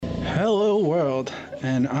Hello world,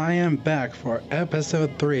 and I am back for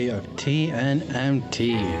episode 3 of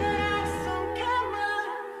TNMT.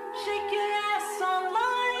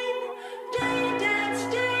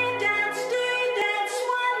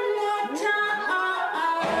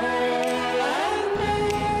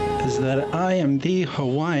 Is that I am the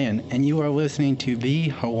Hawaiian, and you are listening to the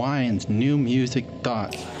Hawaiian's new music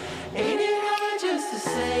thoughts.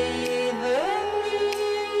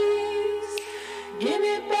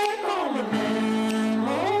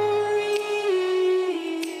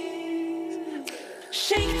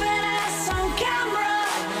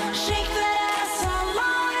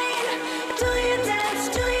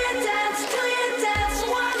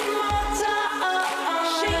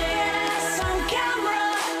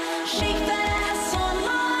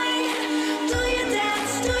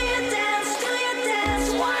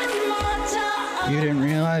 You didn't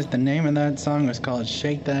realize the name of that song was called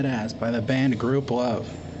Shake That Ass by the band Group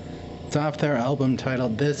Love. It's off their album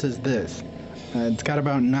titled This Is This. It's got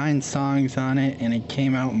about 9 songs on it, and it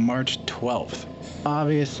came out March 12th.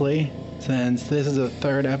 Obviously, since this is the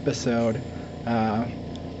 3rd episode,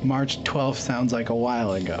 March 12th sounds like a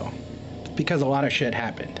while ago. It's because a lot of shit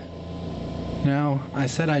happened. Now, I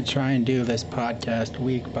said I'd try and do this podcast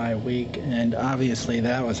week by week, and obviously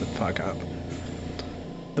that was a fuck up.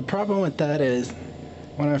 The problem with that is,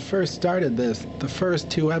 when I first started this, the first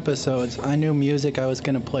 2 episodes, I knew music I was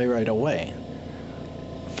going to play right away.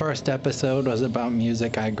 First episode was about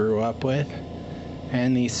music I grew up with,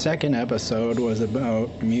 and the second episode was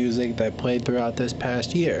about music that played throughout this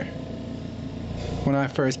past year. When I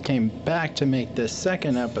first came back to make this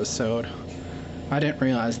second episode, I didn't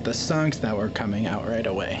realize the songs that were coming out right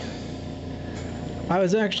away. I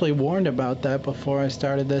was actually warned about that before I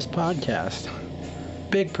started this podcast.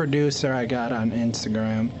 Big producer I got on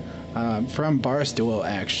Instagram, from Barstool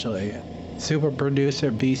actually. Super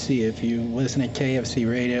producer BC, if you listen to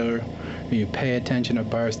KFC radio or you pay attention to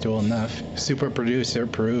Barstool enough, super producer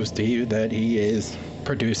proves to you that he is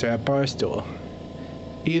producer at Barstool.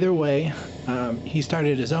 Either way, he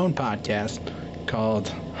started his own podcast called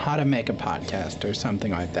How to Make a Podcast or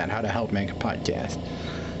something like that, How to Help Make a Podcast.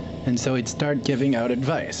 And so he'd start giving out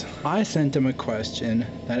advice. I sent him a question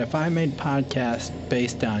that if I made podcasts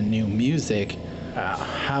based on new music,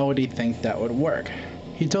 how would he think that would work?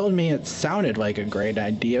 He told me it sounded like a great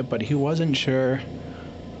idea, but he wasn't sure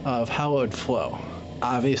of how it would flow.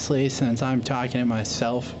 Obviously, since I'm talking to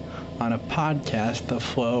myself on a podcast, the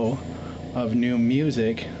flow of new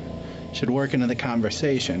music should work into the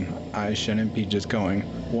conversation. I shouldn't be just going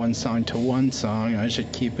one song to one song. I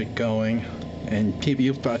should keep it going and keep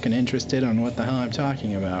you fucking interested on what the hell I'm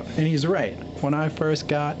talking about. And he's right. When I first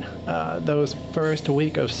got those first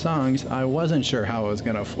week of songs, I wasn't sure how it was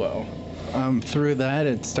gonna flow. Through that,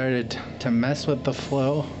 it started to mess with the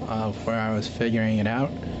flow of where I was figuring it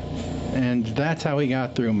out. And that's how we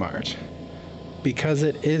got through March. Because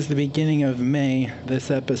it is the beginning of May,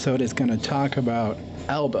 this episode is gonna talk about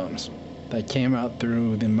albums that came out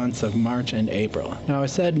through the months of March and April. Now I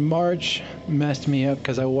said March messed me up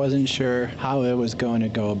because I wasn't sure how it was going to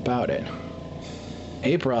go about it.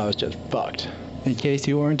 April I was just fucked. In case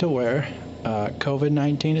you weren't aware,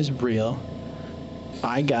 COVID-19 is real.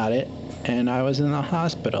 I got it, and I was in the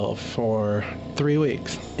hospital for 3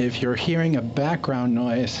 weeks. If you're hearing a background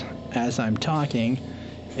noise as I'm talking,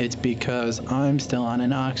 it's because I'm still on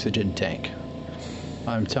an oxygen tank.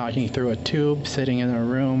 I'm talking through a tube, sitting in a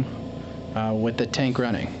room, with the tank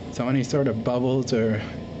running. So any sort of bubbles or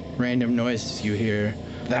random noises you hear,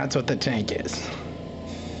 that's what the tank is.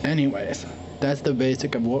 Anyways, that's the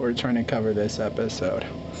basic of what we're trying to cover this episode.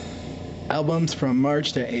 Albums from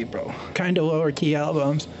March to April. Kind of lower key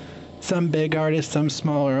albums. Some big artists, some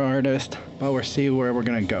smaller artists, but we'll see where we're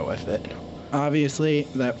gonna go with it. Obviously,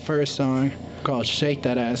 that first song called Shake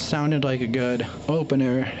That Ass sounded like a good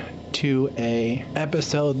opener to a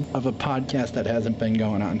episode of a podcast that hasn't been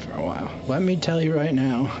going on for a while. Let me tell you right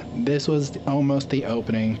now, this was almost the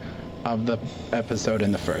opening of the episode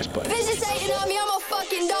in the first place. Bitches hating on me, I'm a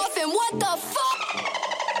fucking dolphin. What the fuck?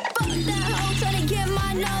 Fuck that hoe trying to get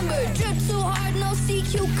my number. Drip too hard, no sea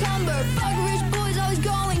cucumber. Fuck rich boys, always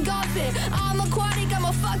going golfing. I'm aquatic, I'm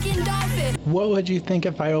a fucking dolphin. What would you think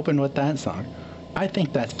if I opened with that song? I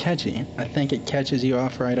think that's catchy. I think it catches you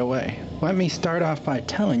off right away. Let me start off by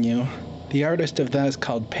telling you, the artist of that is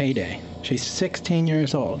called Payday. She's 16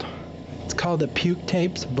 years old. It's called The Puke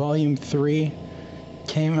Tapes, Volume 3.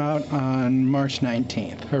 Came out on March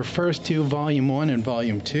 19th. Her first 2, Volume 1 and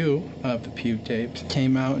Volume 2 of The Puke Tapes,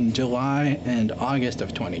 came out in July and August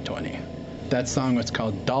of 2020. That song was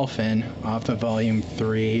called Dolphin off of Volume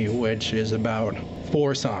 3, which is about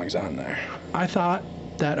 4 songs on there. I thought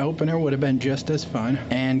that opener would have been just as fun,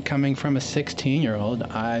 and coming from a 16-year-old,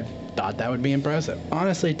 I thought that would be impressive.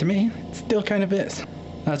 Honestly, to me, it still kind of is.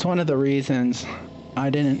 That's one of the reasons I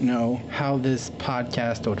didn't know how this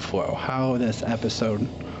podcast would flow, how this episode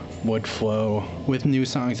would flow with new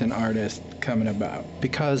songs and artists coming about,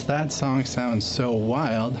 because that song sounds so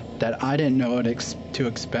wild that I didn't know what to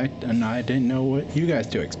expect, and I didn't know what you guys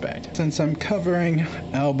to expect. Since I'm covering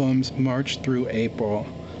albums March through April,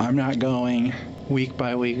 I'm not going week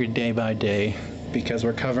by week or day by day, because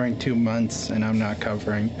we're covering 2 months and I'm not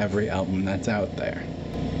covering every album that's out there.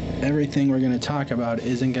 Everything we're going to talk about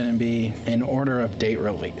isn't going to be in order of date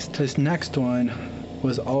release. This next one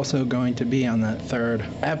was also going to be on that third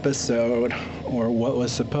episode, or what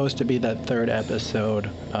was supposed to be that third episode,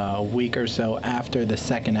 a week or so after the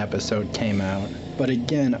second episode came out. But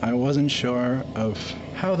again, I wasn't sure of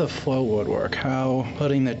how the flow would work, how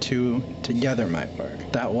putting the two together might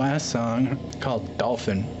work. That last song, called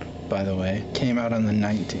Dolphin, by the way, came out on the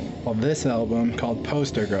 19th. Well, this album, called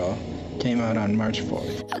Poster Girl, came out on March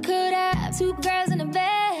 4th. I could have 2 girls in a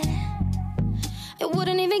bed. It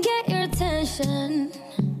wouldn't even get your attention.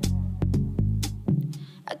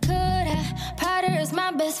 I could have Potter as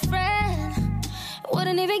my best friend. It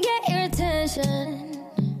wouldn't even get your attention.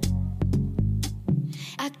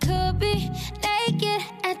 I could be naked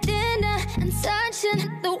at dinner and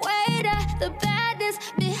touching the waiter, the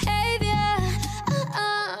baddest behavior.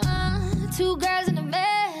 2 girls in a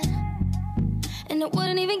bed, and it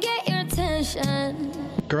wouldn't even get your attention.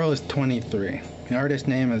 Girl is 23. The artist's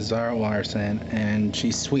name is Zara Larsson, and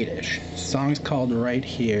she's Swedish. The song's called Right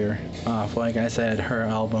Here, off, like I said, her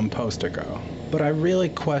album Poster Girl. But I really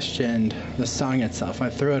questioned the song itself. I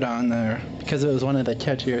threw it on there because it was one of the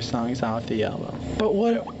catchier songs off the album. But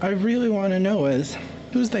what I really want to know is,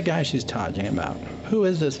 who's the guy she's talking about? Who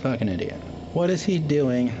is this fucking idiot? What is he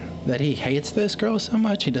doing that he hates this girl so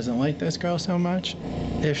much? He doesn't like this girl so much?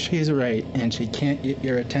 If she's right and she can't get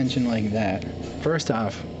your attention like that, first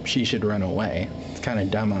off, she should run away. It's kind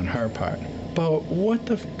of dumb on her part. But what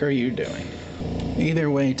the fuck are you doing?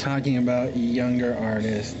 Either way, talking about younger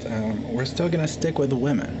artists, we're still gonna stick with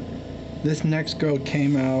women. This next girl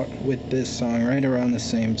came out with this song right around the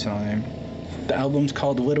same time. The album's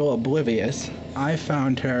called Little Oblivious. I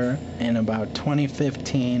found her in about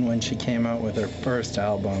 2015 when she came out with her first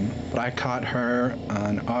album, but I caught her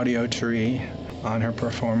on Audio Tree, on her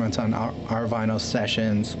performance on our vinyl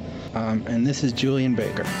sessions, and this is Julian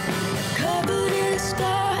Baker. Covered in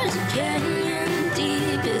stars, a canyon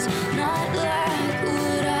deep is not like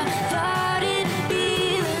what I thought it'd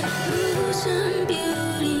be. Losing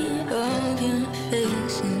beauty of your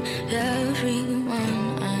face and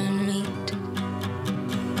everyone I meet.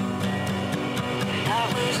 I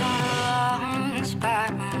was on a long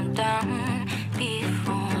spiral down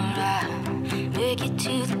before I make it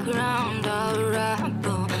to the ground. I'll wrap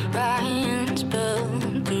Orion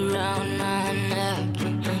spelled around my neck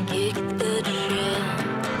and kick the trail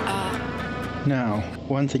out. Now,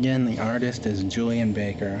 once again, the artist is Julian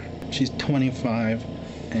Baker. She's 25,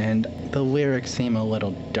 and the lyrics seem a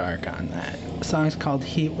little dark on that. The song's called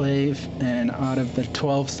Heatwave, and out of the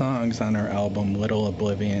 12 songs on her album, Little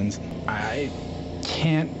Oblivions, I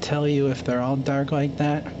can't tell you if they're all dark like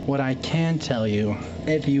that. What I can tell you,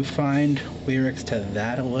 if you find lyrics to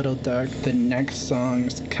that a little dark, the next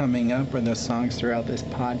songs coming up, or the songs throughout this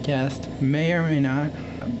podcast, may or may not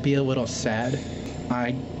be a little sad.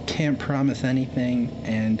 I can't promise anything,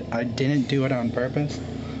 and I didn't do it on purpose.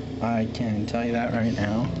 I can tell you that right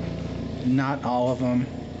now. Not all of them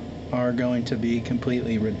are going to be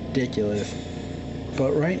completely ridiculous,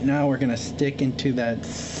 but right now we're going to stick into that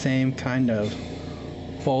same kind of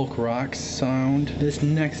folk rock sound. This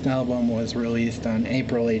next album was released on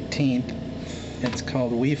April 18th. It's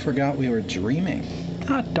called We Forgot We Were Dreaming.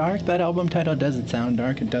 Not dark. That album title doesn't sound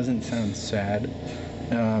dark. It doesn't sound sad.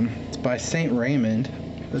 It's by Saint Raymond.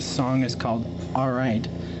 The song is called Alright,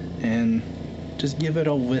 and just give it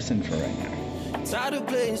a listen for right now. Tired of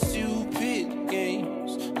playing stupid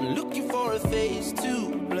games. I'm looking for a face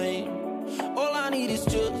to blame. All I need is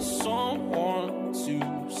just someone to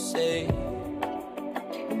say,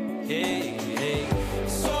 hey, hey,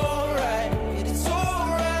 it's alright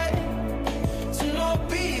to not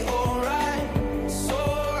be alright. It's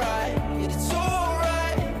alright, it's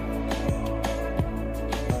alright.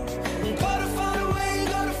 Gotta find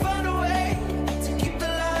a way to keep the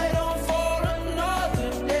light on for another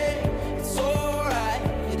day. It's alright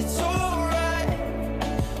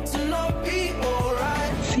to not be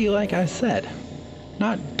alright. See, like I said,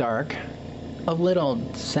 not dark, a little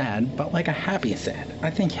sad, but like a happy sad. I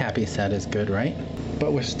think happy sad is good, right?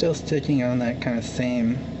 But we're still sticking on that kind of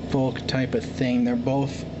same folk type of thing. They're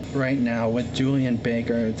both right now with Julian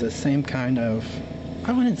Baker. It's the same kind of,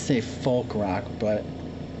 I wouldn't say folk rock, but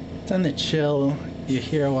it's on the chill. You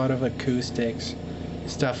hear a lot of acoustics,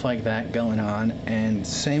 stuff like that going on, and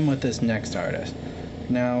same with this next artist.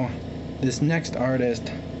 Now, this next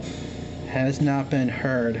artist has not been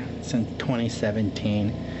heard since 2017.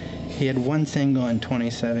 He had one single in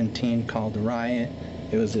 2017 called Riot.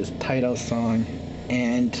 It was his title song,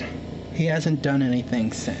 and he hasn't done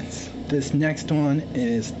anything since. This next one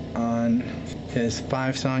is on his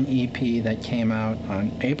 5-song EP that came out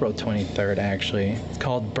on April 23rd, actually. It's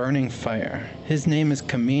called Burning Fire. His name is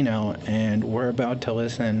Camino, and we're about to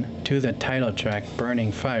listen to the title track,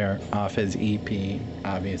 Burning Fire, off his EP,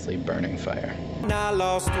 obviously Burning Fire. I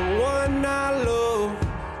lost the one I love,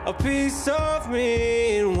 a piece of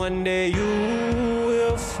me, and one day you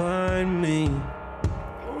will find me.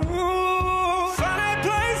 Ooh, find that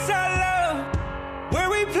place I love, where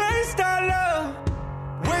we placed our love,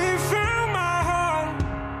 where you found my heart.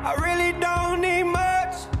 I really don't need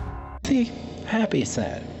much. See, happy,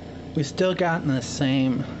 sad. We still gotten the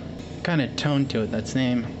same kind of tone to it, that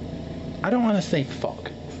same, I don't want to say folk.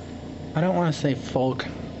 I don't want to say folk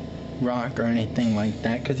rock or anything like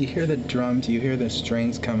that, because you hear the drums, you hear the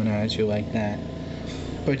strings coming at you like that,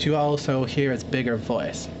 but you also hear its bigger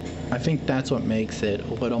voice. I think that's what makes it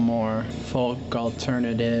a little more folk,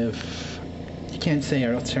 alternative. You can't say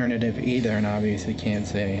alternative either, and obviously can't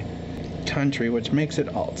say country, which makes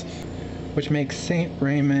it alt, which makes Saint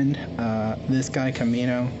Raymond, this guy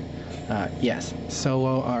Camino, yes,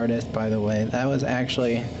 solo artist, by the way. That was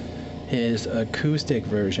actually his acoustic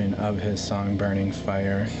version of his song Burning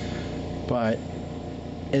Fire. But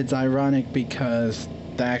it's ironic because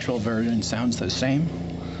the actual version sounds the same.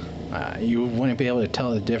 You wouldn't be able to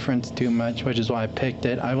tell the difference too much, which is why I picked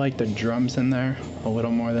it. I like the drums in there a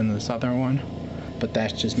little more than this other one, but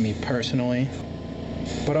that's just me personally.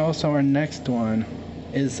 But also our next one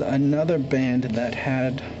is another band that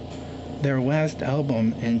had their last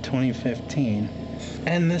album in 2015.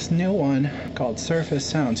 And this new one, called Surface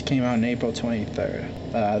Sounds, came out on April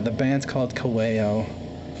 23rd. The band's called Kaleo.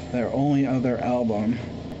 Their only other album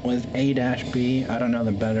was A-B. I don't know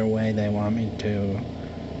the better way they want me to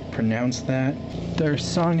pronounce that. Their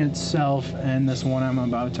song itself, and this one I'm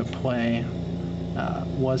about to play,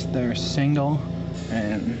 was their single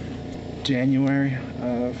in January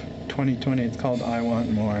of 2020. It's called I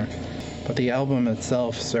Want More. But the album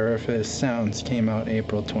itself, Surface Sounds, came out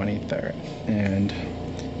April 23rd. And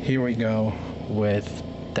here we go with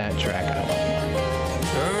that track, I Want More.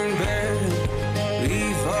 Turn back,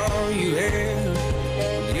 leave all you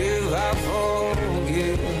have, give, I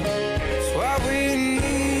forgive. It's what we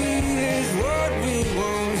need is what we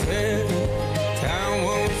once had. Time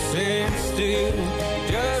won't stand still,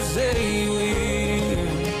 just say you will.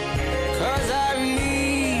 'Cause I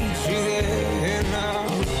need you there now.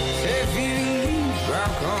 If you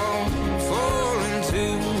rock on, fall into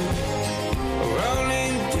a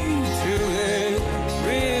rolling deep till that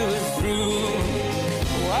river's through.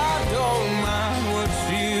 Oh, I don't mind what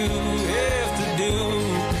you have to do,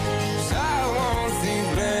 'cause I won't think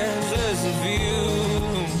less of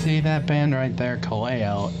you. See, that band right there,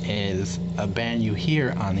 Kaleo, is a band you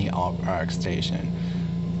hear on the alt rock station.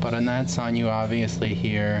 But in that song, you obviously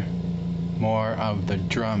hear more of the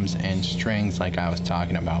drums and strings like I was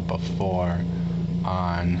talking about before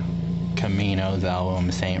on Camino's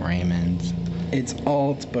album, St. Raymond's. It's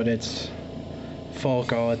alt, but it's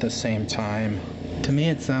folk all at the same time. To me,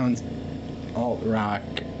 it sounds alt rock,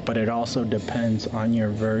 but it also depends on your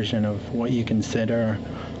version of what you consider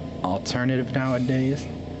alternative nowadays,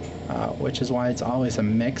 which is why it's always a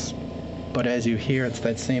mix. But as you hear, it's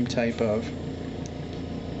that same type of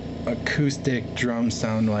acoustic drum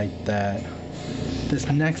sound like that. This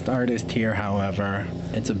next artist here, however,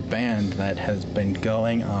 it's a band that has been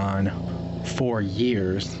going on for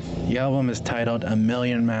years. The album is titled A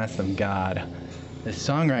Million Masks of God. This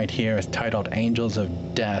song right here is titled Angels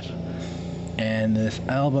of Death, and this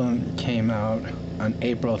album came out on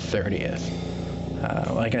April 30th.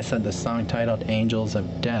 Like I said, the song titled Angels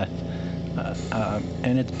of Death,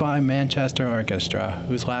 and it's by Manchester Orchestra,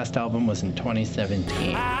 whose last album was in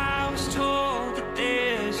 2017. I was told that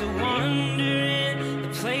there's a wonder in the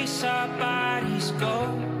place our bodies go.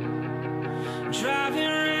 Driving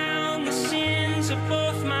around the sins of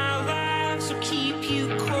both my lives will keep you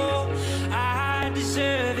cold. I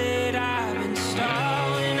deserve it, I've been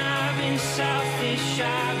stalling, I've been selfish,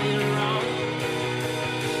 I've been wrong.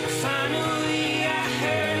 Finally I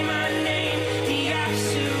heard my name, the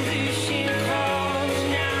absolution calls.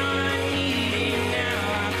 Now I need it, now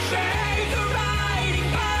I pray the writing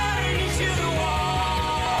burn into the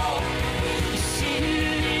wall.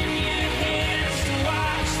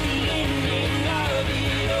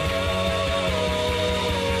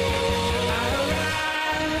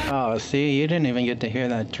 Oh, see, you didn't even get to hear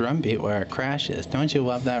that drum beat where it crashes. Don't you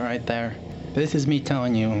love that right there? This is me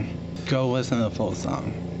telling you, go listen to the full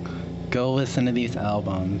song. Go listen to these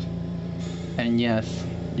albums. And yes,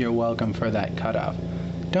 you're welcome for that cutoff.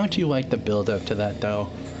 Don't you like the build-up to that, though?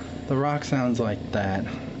 The rock sounds like that.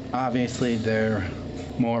 Obviously, they're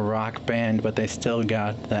more rock band, but they still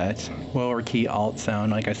got that lower key alt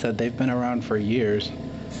sound. Like I said, they've been around for years,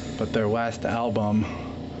 but their last album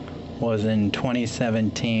was in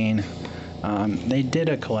 2017. They did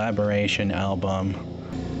a collaboration album,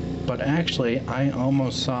 but actually I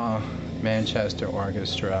almost saw Manchester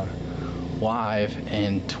Orchestra live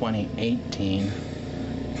in 2018.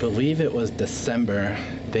 Believe it was December.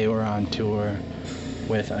 They were on tour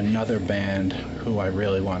with another band who I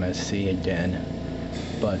really want to see again,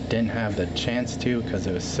 but didn't have the chance to because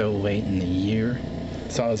it was so late in the year.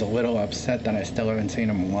 So I was a little upset that I still haven't seen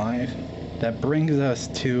them live. That brings us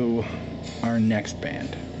to our next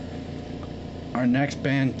band. Our next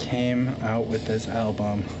band came out with this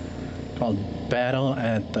album called Battle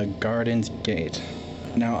at the Garden's Gate.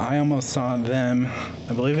 Now, I almost saw them,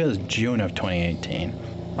 I believe it was June of 2018.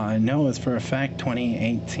 I know it's for a fact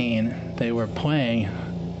 2018. They were playing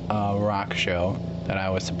a rock show that I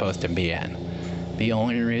was supposed to be in. The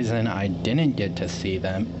only reason I didn't get to see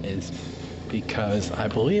them is because I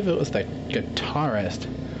believe it was the guitarist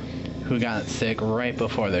who got sick right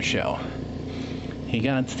before the show. He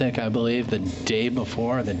got sick, I believe, the day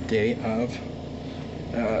before, the day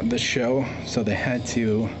of the show, so they had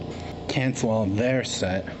to cancel their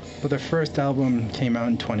set. But their first album came out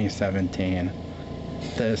in 2017.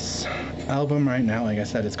 This album right now, like I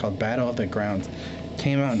said, it's called Battle of the Grounds.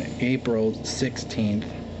 Came out on April 16th.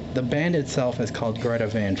 The band itself is called Greta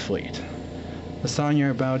Van Fleet. The song you're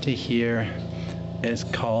about to hear is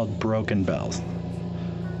called Broken Bells.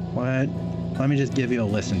 What? Let me just give you a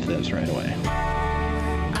listen to this right away.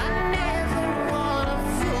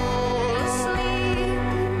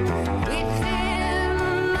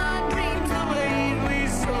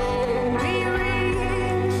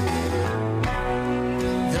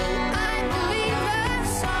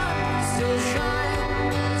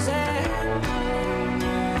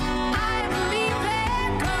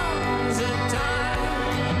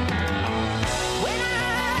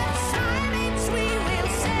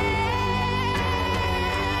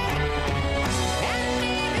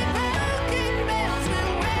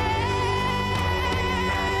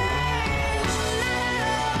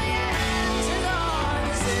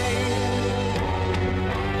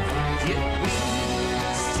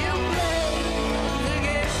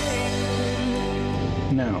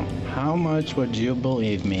 Now, how much would you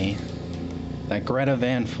believe me that Greta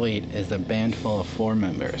Van Fleet is a band full of 4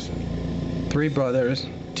 members? 3 brothers,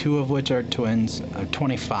 2 of which are twins, are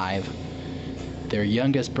 25. Their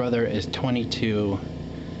youngest brother is 22,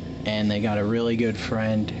 and they got a really good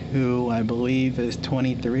friend who I believe is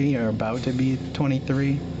 23 or about to be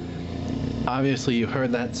 23. Obviously, you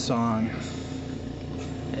heard that song.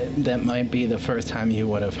 That might be the first time you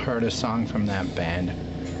would have heard a song from that band.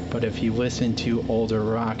 But if you listen to older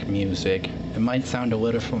rock music, it might sound a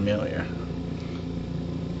little familiar.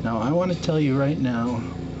 Now, I want to tell you right now,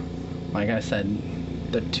 like I said,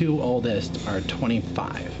 the 2 oldest are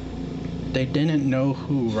 25. They didn't know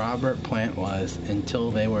who Robert Plant was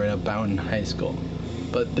until they were about in high school.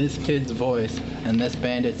 But this kid's voice and this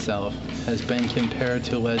band itself has been compared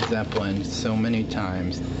to Led Zeppelin so many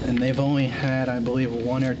times. And they've only had, I believe,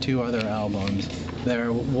 1 or 2 other albums.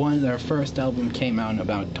 Their first album came out in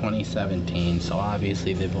about 2017, so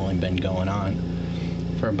obviously they've only been going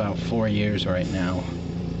on for about 4 years right now.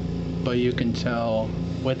 But you can tell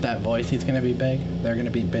with that voice he's going to be big. They're going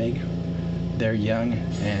to be big. They're young,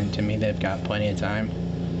 and to me they've got plenty of time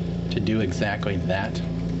to do exactly that.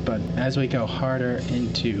 But as we go harder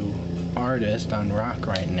into artists on rock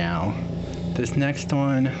right now, this next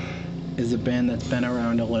one is a band that's been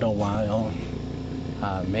around a little while.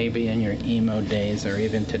 Maybe in your emo days or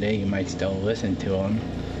even today you might still listen to them.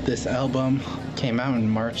 This album came out on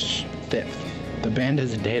March 5th. The band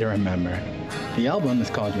is A Day to Remember. The album is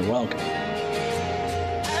called You're Welcome.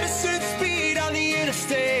 At a certain speed on the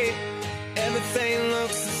interstate, everything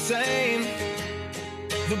looks the same.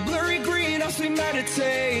 The blurry green helps me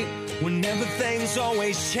meditate when everything's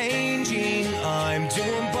always changing. I'm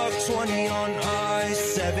doing buck 20 on ice,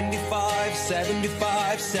 75,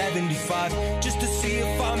 75, 75, just to see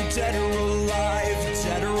if I'm dead or alive,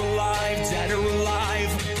 dead or alive, dead or alive.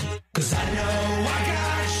 'Cause I know I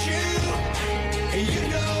got you, and you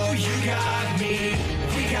know you got me.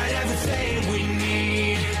 We got everything we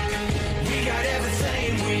need. We got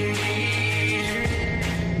everything we need.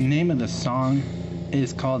 The name of the song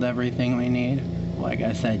is called Everything We Need. Like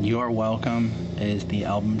I said, You're Welcome is the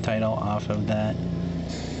album title off of that,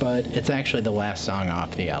 but it's actually the last song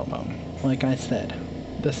off the album. Like I said,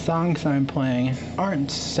 the songs I'm playing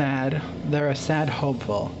aren't sad, they're a sad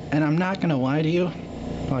hopeful. And I'm not gonna lie to you,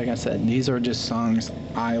 like I said, these are just songs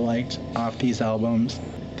I liked off these albums.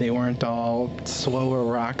 They weren't all slower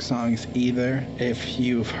rock songs either. If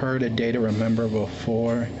you've heard A Day to Remember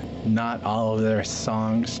before, not all of their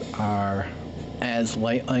songs are as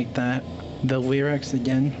light like that. The lyrics,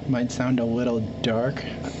 again, might sound a little dark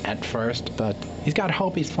at first, but he's got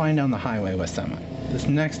hope he's flying down the highway with someone. This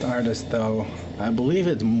next artist, though, I believe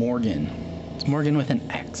it's Morgan. It's Morgan with an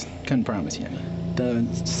X. Couldn't promise you. The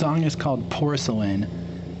song is called Porcelain,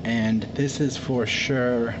 and this is for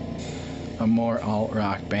sure a more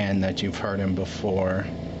alt-rock band that you've heard in before.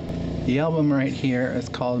 The album right here is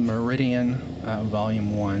called Meridian,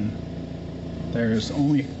 Volume 1. There's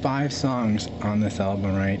only 5 songs on this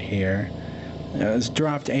album right here. It was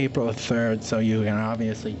dropped April 3rd, so you can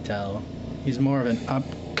obviously tell he's more of an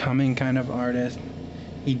upcoming kind of artist.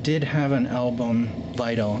 He did have an album,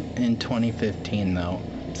 Vital, in 2015 though,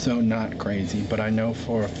 so not crazy, but I know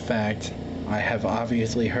for a fact I have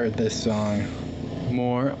obviously heard this song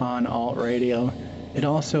more on alt radio. It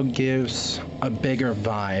also gives a bigger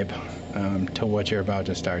vibe to what you're about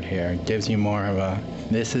to start here. It gives you more of a,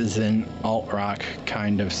 this is an alt rock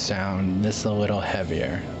kind of sound. This is a little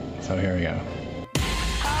heavier. So here we go.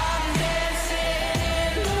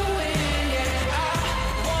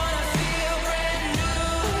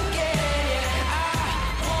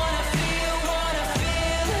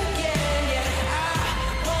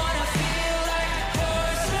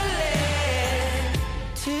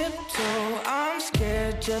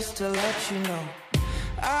 Just to let you know,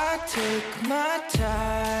 I take my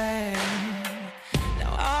time.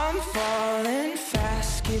 Now I'm falling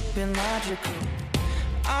fast, skipping logical.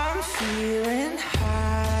 I'm feeling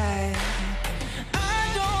high.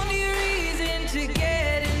 I don't need reason to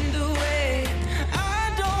get in the way.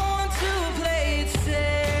 I don't want to play it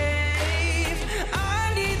safe.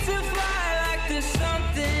 I need to fly like there's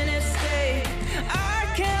something at stake.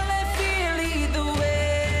 I can't let fear lead the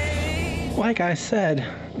way. Like I said,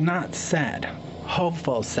 not sad,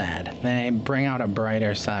 hopeful sad. They bring out a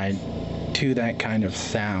brighter side to that kind of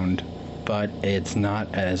sound, but it's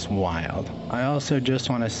not as wild. I also just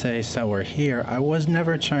want to say, so we're here, I was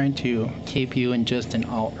never trying to keep you in just an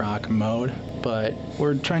alt-rock mode, but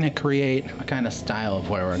we're trying to create a kind of style of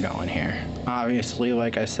where we're going here. Obviously,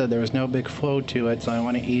 like I said, there was no big flow to it, so I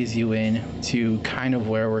want to ease you in to kind of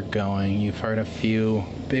where we're going. You've heard a few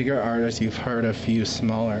bigger artists, you've heard a few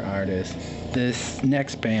smaller artists. This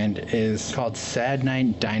next band is called Sad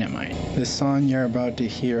Night Dynamite. The song you're about to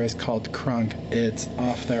hear is called Crunk. It's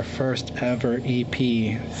off their first ever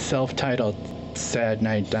EP, self-titled Sad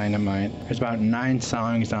Night Dynamite. There's about 9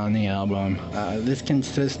 songs on the album. This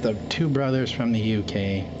consists of 2 brothers from the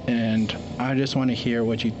UK, and I just want to hear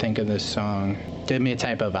what you think of this song. Give me a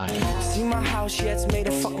type of vibe. See my house, yeah, it's made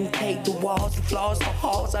of fucking cake. The walls, the floors, the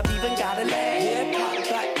halls, I've even got a leg. Yeah,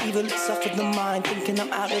 pop like evil, it's off of the mind. Thinking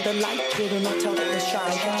I'm out of the light, children, I tell that they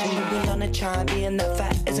shine. Catching the wind on a chime, being that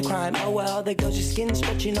fat is a crime. Oh well, there goes your skin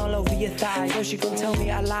stretching all over your thigh. First you gon' tell me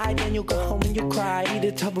I lied, then you'll go home and you'll cry. Eat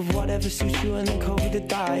a tub of whatever suits you and then COVID to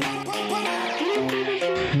die.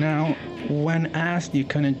 Now, when asked, you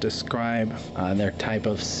couldn't describe their type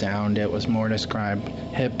of sound. It was more described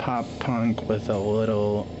hip-hop punk with a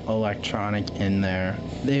little electronic in there.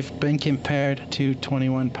 They've been compared to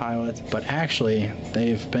 21 Pilots, but actually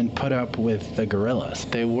they've been put up with the Gorillaz.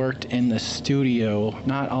 They worked in the studio,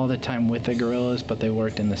 not all the time with the Gorillaz, but they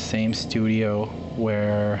worked in the same studio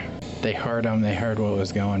where they heard them, they heard what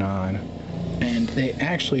was going on. And they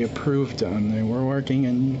actually approved them. They were working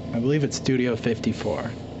in, I believe it's Studio 54.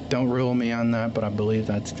 Don't rule me on that, but I believe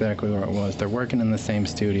that's exactly where it was. They're working in the same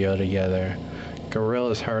studio together.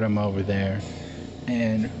 Gorillaz heard them over there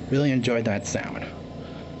and really enjoyed that sound.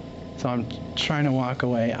 So I'm trying to walk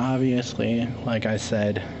away. Obviously, like I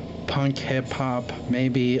said, punk, hip-hop,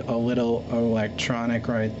 maybe a little electronic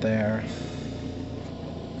right there.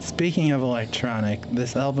 Speaking of electronic,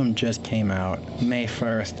 this album just came out May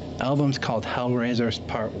 1st. Album's called Hellraisers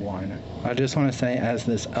Part 1. I just want to say, as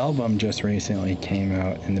this album just recently came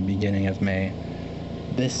out in the beginning of May,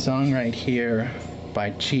 this song right here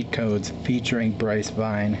by Cheat Codes featuring Bryce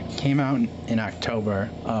Vine came out in October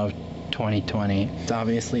of 2020. It's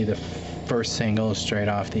obviously the first single straight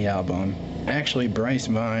off the album. Actually, Bryce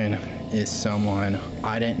Vine is someone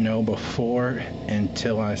I didn't know before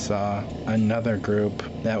until I saw another group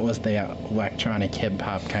that was the electronic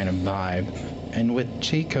hip-hop kind of vibe. And with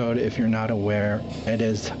Cheat Code, if you're not aware, it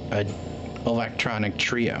is an electronic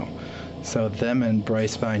trio. So them and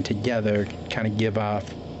Bryce Vine together kind of give off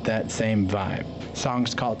that same vibe.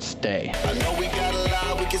 Song's called Stay. I know we got a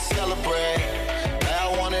lot we can celebrate.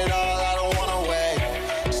 Now I want it all, I don't wanna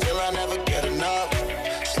wait. Still I never get enough.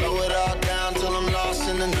 Slow it all down till I'm lost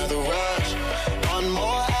in another rush. One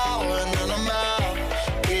more hour and then I'm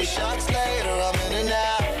out. 3 shots later, I'm in and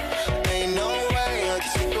out. Ain't no way I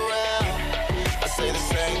can stick around. I say the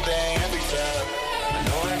same thing every time. I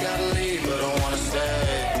know I gotta leave, but I wanna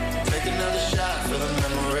stay. Take another shot for the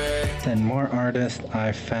memory. And more artists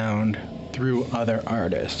I found through other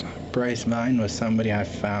artists. Bryce Vine was somebody I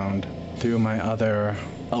found through my other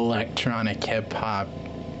electronic hip-hop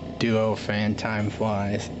duo, Fan Time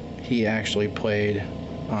Flies. He actually played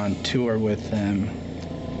on tour with them.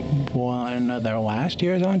 One of their last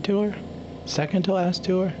years on tour? Second to last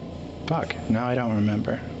tour? Fuck, now I don't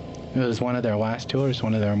remember. It was one of their last tours,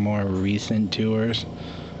 one of their more recent tours,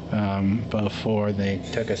 before they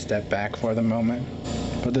took a step back for the moment.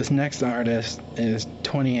 But this next artist is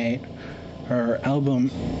 28. Her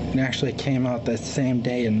album actually came out the same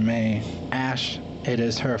day in May. Ash, it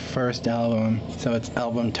is her first album, so it's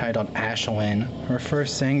album titled Ashlyn. Her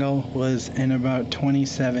first single was in about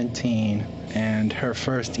 2017, and her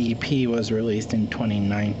first EP was released in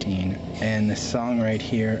 2019. And the song right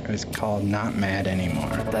here is called Not Mad Anymore.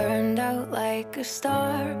 Burned out like a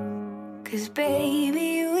star, 'cause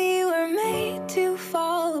baby, we were made to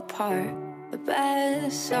fall apart. The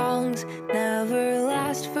best songs never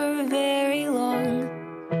last for very long.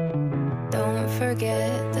 Don't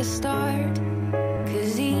forget the start,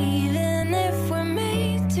 'cause even if we're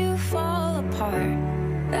made to fall apart,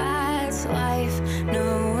 that's life.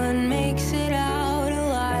 No one makes it out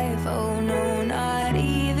alive. Oh no, not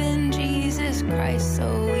even Jesus Christ.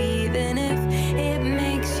 So even if it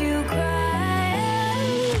makes you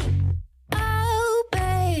cry, oh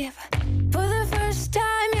babe, for the first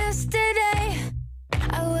time yesterday,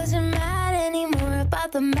 I wasn't mad anymore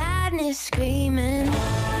about the madness screaming.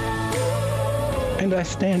 And I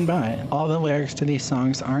stand by it. All the lyrics to these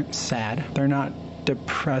songs aren't sad. They're not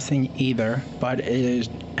depressing either, but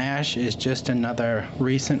Ash is just another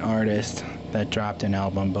recent artist that dropped an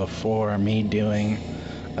album before me doing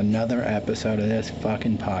another episode of this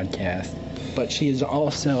fucking podcast. But she is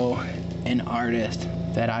also an artist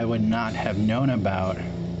that I would not have known about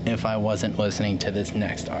if I wasn't listening to this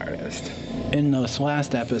next artist. In this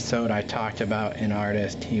last episode, I talked about an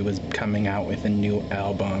artist. He was coming out with a new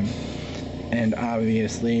album. And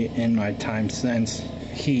obviously, in my time since,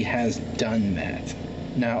 he has done that.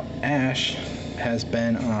 Now, Ash has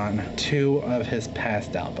been on 2 of his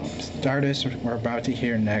past albums. The artist we're about to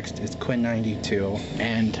hear next is Quinn92,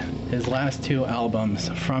 and his last 2 albums,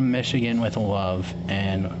 From Michigan with Love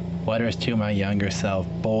and Letters to My Younger Self,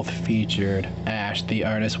 both featured Ash, the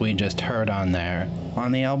artist we just heard on there.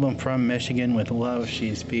 On the album From Michigan with Love,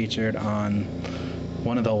 she's featured on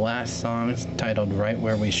one of the last songs titled Right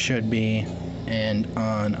Where We Should Be, and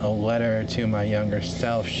on A Letter to My Younger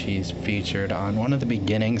Self, she's featured on one of the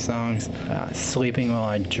beginning songs, Sleeping While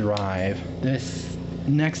I Drive. This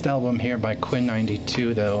next album here by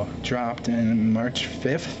Quinn92, though, dropped in March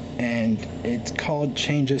 5th, and it's called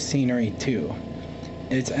Change of Scenery 2.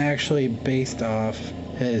 It's actually based off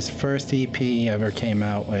his first EP he ever came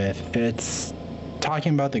out with. It's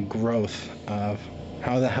talking about the growth of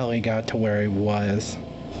how the hell he got to where he was.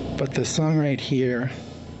 But the song right here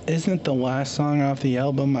isn't the last song off the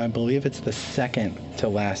album. I believe it's the second to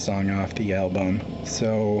last song off the album.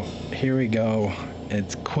 So here we go.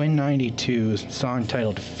 It's Quinn92's song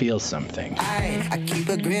titled Feel Something. I keep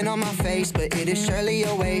a grin on my face, but it is surely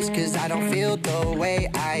a waste, 'cause I don't feel the way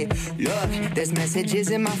I look. There's messages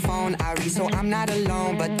in my phone I read, so I'm not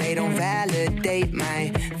alone, but they don't validate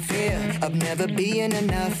my fear of never being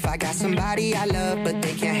enough. I got somebody I love, but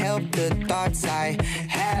they can't help the thoughts I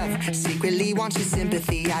have. Secretly want your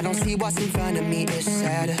sympathy, I don't see what's in front of me, it's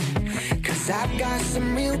sad. 'Cause I've got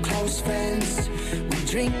some real close friends. We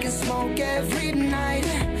drink and smoke every night.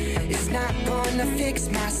 It's not gonna fix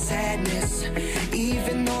my sadness,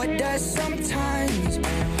 even though it does sometimes.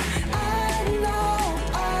 I know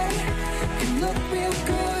I can look real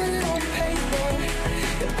good on paper,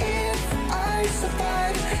 but if I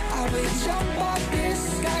survive, I will jump off this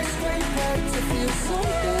skyscraper to feel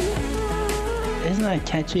something. Isn't that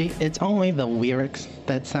catchy? It's only the lyrics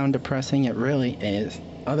that sound depressing. It really is.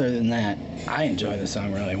 Other than that, I enjoy the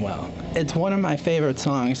song really well. It's one of my favorite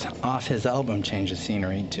songs off his album Change of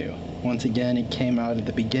Scenery 2. Once again, it came out at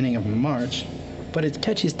the beginning of March, But it's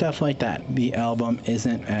catchy stuff like that. The album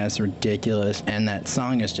isn't as ridiculous, and that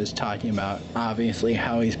song is just talking about, obviously,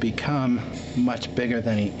 how he's become much bigger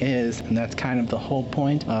than he is, and that's kind of the whole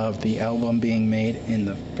point of the album being made in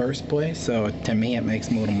the first place, so to me it makes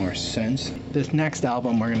a little more sense. This next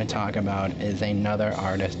album we're going to talk about is another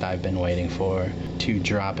artist I've been waiting for to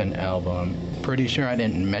drop an album. Pretty sure I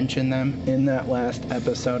didn't mention them in that last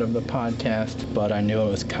episode of the podcast, but I knew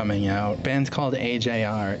it was coming out. Band's called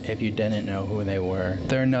AJR, if you didn't know who they were.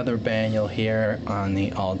 They're another band you'll hear on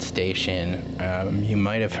the Alt Station. You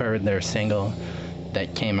might have heard their single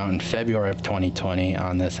that came out in February of 2020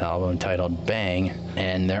 on this album titled Bang,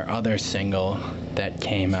 and their other single that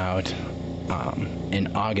came out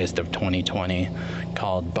in August of 2020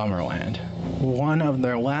 called Bummerland. One of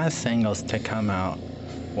their last singles to come out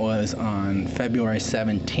was on February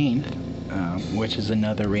 17th, which is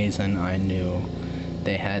another reason I knew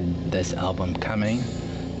they had this album coming.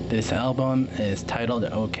 This album is titled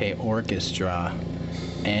OK Orchestra,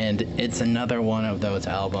 and it's another one of those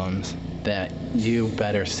albums that you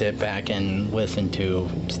better sit back and listen to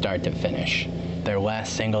start to finish. Their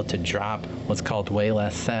last single to drop was called Way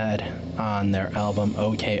Less Sad on their album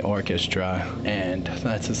OK Orchestra, and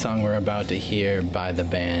that's the song we're about to hear by the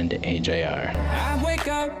band AJR. I wake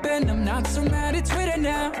up and I'm not so mad at Twitter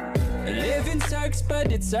now. Living sucks,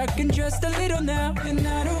 but it's sucking just a little now. And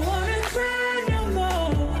I don't wanna cry no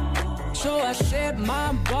more, so I set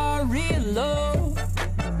my bar real low.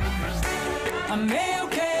 I'm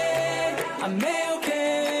A-okay, I'm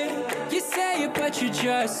A-okay. You say it, but you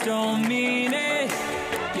just don't mean it.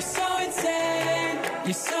 You're so insane,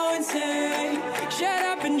 you're so insane. Shut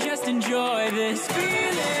up and just enjoy this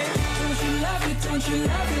feeling. Don't you love it, don't you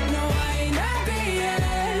love it? No, I ain't happy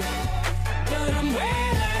yet, but I'm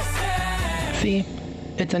way less sad. See,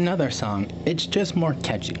 it's another song. It's just more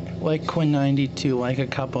catchy. Like Quinn 92, like a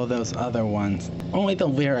couple of those other ones. Only the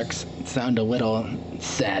lyrics sound a little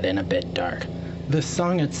sad and a bit dark. The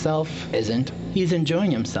song itself isn't. He's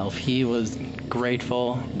enjoying himself. He was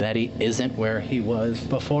grateful that he isn't where he was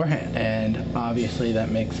beforehand, and obviously that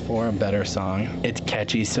makes for a better song. It's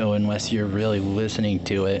catchy, so unless you're really listening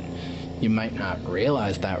to it, you might not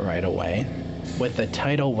realize that right away. With the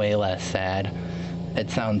title Way Less Sad, it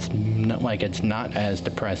sounds like it's not as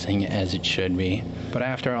depressing as it should be. But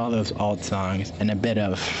after all those alt songs and a bit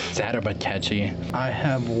of sadder but catchy, I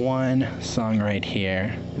have one song right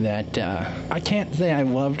here that I can't say I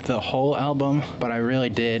loved the whole album, but I really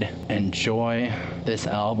did enjoy this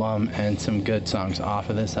album and some good songs off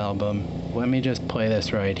of this album. Let me just play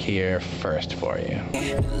this right here first for you.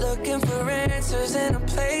 Looking for answers in a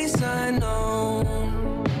place unknown.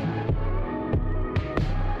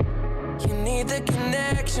 You need the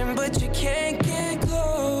connection, but you can't get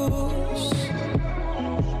close.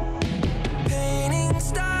 Painting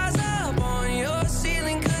stars up on your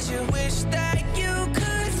ceiling, cause you wish that you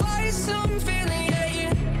could fly some feeling.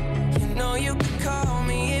 Yeah, you know you could call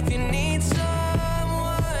me if you need someone.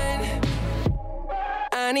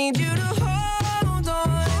 I need you to hold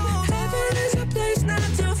on. Heaven is a place not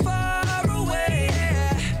too far away.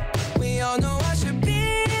 Yeah. We all know I should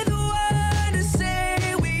be the one to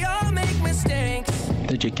say we all make mistakes.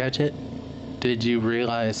 Did you catch it? Did you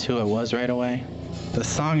realize who it was right away? The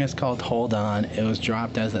song is called Hold On. It was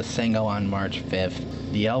dropped as a single on March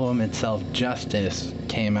 5th. The album itself, Justice,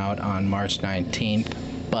 came out on March 19th,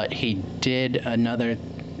 but he did another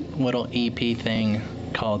little EP thing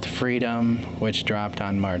called Freedom, which dropped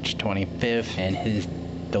on March 25th, and his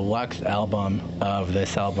deluxe album of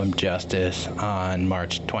this album, Justice, on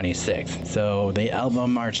March 26th. So the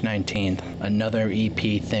album March 19th, another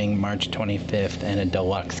EP thing March 25th, and a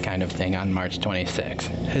deluxe kind of thing on March 26th.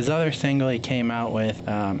 His other single he came out with,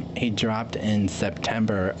 he dropped in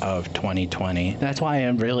September of 2020. That's why I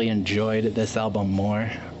really enjoyed this album more.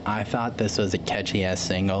 I thought this was a catchy ass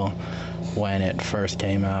single when it first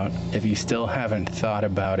came out. If you still haven't thought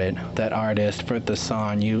about it, that artist for the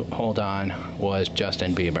song You Hold On was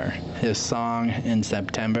Justin Bieber. His song in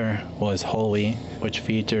September was Holy, which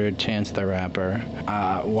featured Chance the Rapper.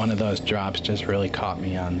 One of those drops just really caught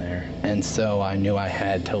me on there, and so I knew I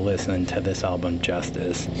had to listen to this album,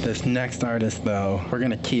 Justice. This next artist, though, we're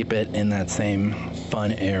gonna keep it in that same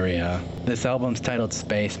fun area. This album's titled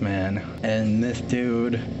Spaceman, and this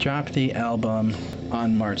dude dropped the album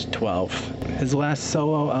on March 12th. His last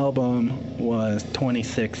solo album was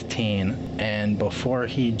 2016, and before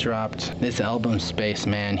he dropped this album,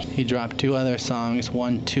 Spaceman, he dropped two other songs,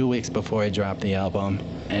 one 2 weeks before he dropped the album,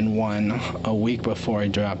 and one a week before he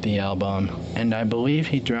dropped the album. And I believe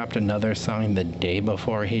he dropped another song the day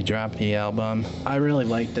before he dropped the album. I really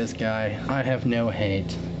like this guy. I have no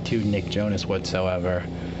hate to Nick Jonas whatsoever.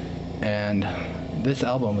 And This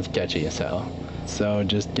album was catchy as hell. So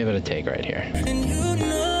just give it a take right here. And you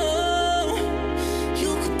know,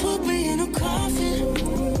 you could put me in a coffin.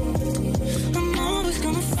 I'm always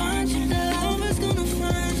gonna find you, always gonna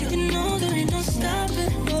find you. You know there ain't no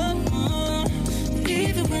stopping. Oh,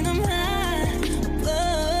 even when I'm high,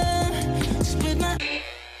 split my.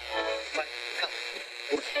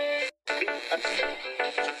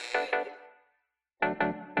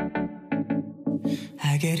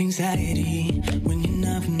 I get anxiety when you're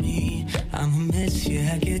not with me. I'm a mess,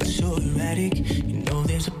 yeah, I get so erratic. You know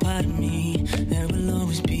there's a part of me that will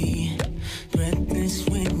always be breathless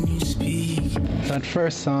when you speak. That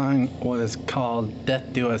first song was called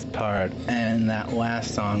Death Do Us Part, and that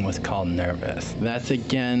last song was called Nervous. That's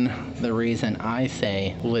again the reason I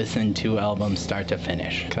say listen to albums start to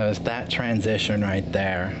finish, because that transition right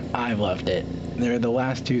there, I loved it. They're the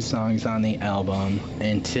last two songs on the album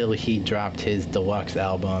until he dropped his deluxe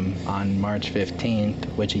album on March 15th,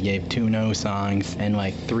 which he gave 2 no songs and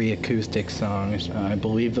like 3 acoustic songs. I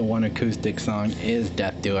believe the 1 acoustic song is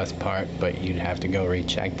Death Do Us Part, but you'd have to go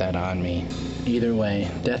recheck that on me. Either way,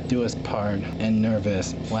 Death Do Us Part and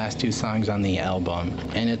Nervous, last 2 songs on the album.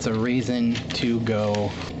 And it's a reason to go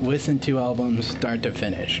listen to albums start to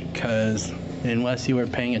finish, because unless you were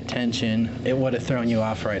paying attention, it would have thrown you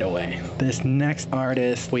off right away. This next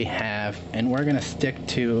artist we have, and we're gonna stick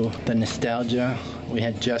to the nostalgia. We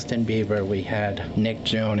had Justin Bieber, we had Nick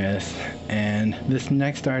Jonas, and this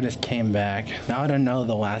next artist came back. Now I don't know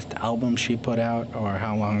the last album she put out or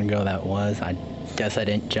how long ago that was. I guess I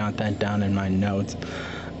didn't jot that down in my notes.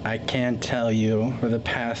 I can tell you, for the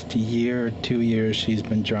past year or 2 years, she's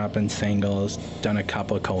been dropping singles, done a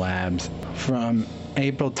couple of collabs. From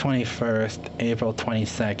April 21st, April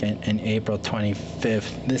 22nd, and April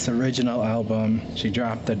 25th, this original album, she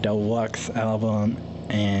dropped the deluxe album,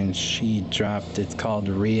 and she dropped, it's called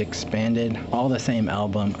Re-Expanded, all the same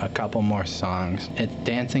album, a couple more songs. It's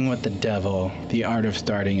Dancing with the Devil, The Art of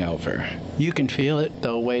Starting Over. You can feel it,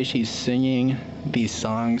 the way she's singing these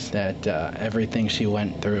songs, that everything she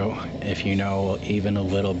went through. If you know even a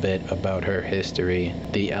little bit about her history,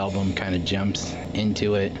 the album kind of jumps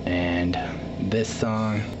into it, and this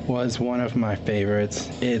song was one of my favorites.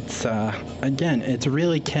 It's, again, it's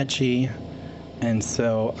really catchy, and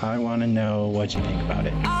so I want to know what you think about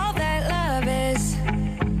it. All that love is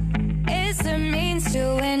a means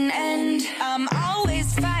to an end. I'm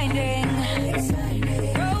always finding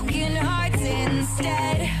broken hearts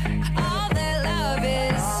instead. All that love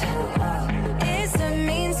is a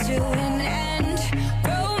means to an end.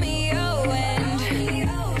 Romeo and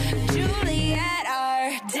Juliet are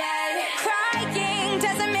dead. Crying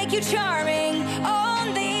doesn't make you charming.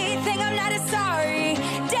 Only thing I'm not is sorry.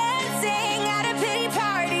 Dancing at a pity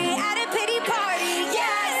party,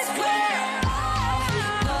 yes, we're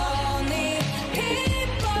all lonely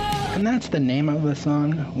people. And that's the name of the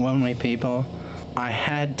song, Lonely People. I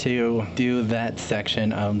had to do that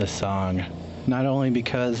section of the song, not only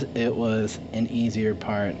because it was an easier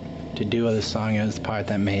part to do of the song, it was the part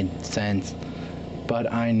that made sense,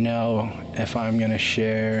 but I know if I'm gonna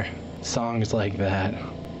share songs like that,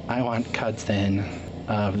 I want cuts in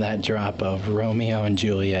of that drop of Romeo and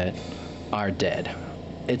Juliet are dead.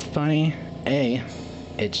 It's funny,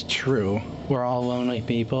 it's true. We're all lonely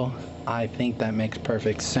people. I think that makes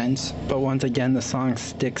perfect sense. But once again, the song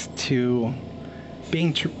sticks to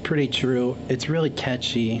being pretty true. It's really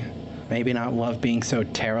catchy. Maybe not Love Being So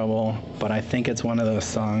Terrible, but I think it's one of those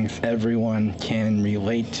songs everyone can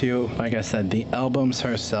relate to. Like I said, the albums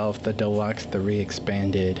herself, the deluxe, the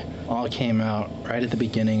re-expanded, all came out right at the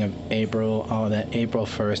beginning of April. All of that April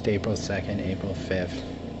 1st, April 2nd, April 5th.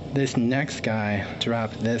 This next guy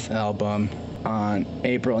dropped this album on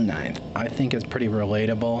April 9th. I think it's pretty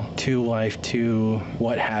relatable to life, to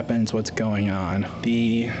what happens, what's going on.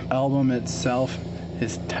 The album itself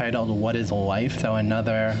is titled What Is Life? So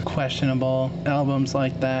another questionable albums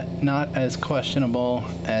like that. Not as questionable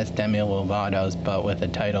as Demi Lovato's, but with the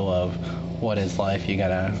title of What Is Life, you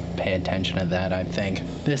gotta pay attention to that, I think.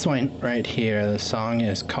 This one right here, the song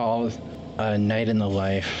is called A Night in the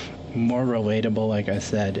Life. More relatable, like I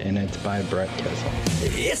said, and it's by Brett Kissel.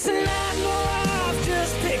 It's a night in the life,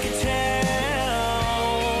 just pick a town.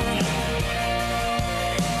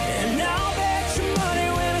 And I'll bet your money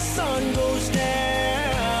when the sun goes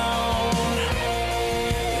down.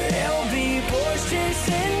 There'll be boys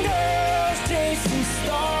chasing girls, chasing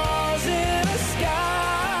stars in the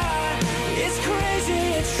sky. It's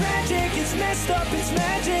crazy, it's tragic, it's messed up, it's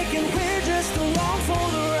magic, and we're just along for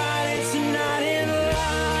the ride. It's a night in the life.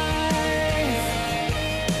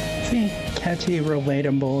 See, catchy,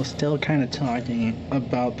 relatable, still kind of talking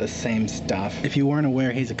about the same stuff. If you weren't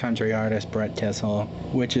aware, he's a country artist, Brett Kissel,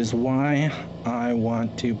 which is why I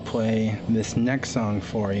want to play this next song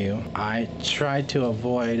for you. I tried to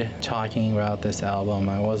avoid talking about this album.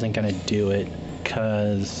 I wasn't gonna do it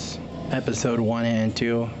because episode 1 and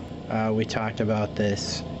 2, we talked about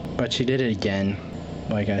this, but she did it again.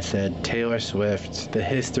 Like I said, Taylor Swift, the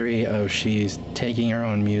history of she's taking her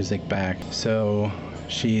own music back. So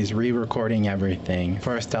she's re-recording everything.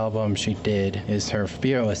 First album she did is her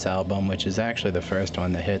Fearless album, which is actually the first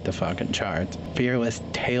one that hit the fucking charts. Fearless,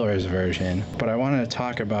 Taylor's version. But I wanted to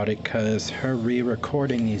talk about it because her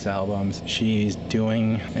re-recording these albums, she's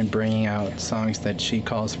doing and bringing out songs that she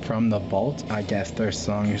calls from the vault. I guess they're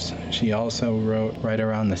songs she also wrote right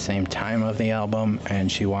around the same time of the album,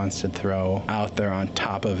 and she wants to throw out there on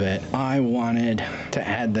top of it. I wanted to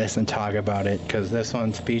add this and talk about it because this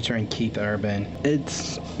one's featuring Keith Urban. It's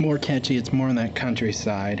more catchy, it's more on that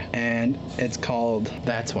countryside, and it's called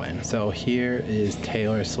That's When. So here is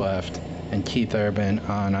Taylor Swift and Keith Urban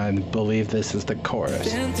on, I believe this is the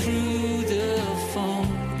chorus. Then through the phone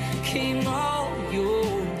came all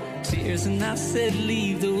your tears, and I said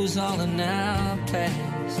leave those all in our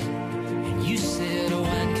past. And you said, oh,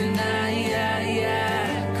 when can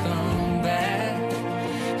I come back?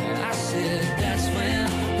 And I said, that's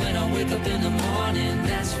when I wake up in the morning.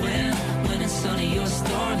 That's when it's sunny, you're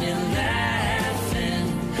storming, laughing,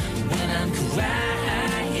 when I'm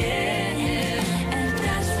crying. And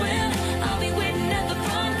that's when I'll be waiting at the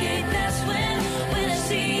front gate. That's when I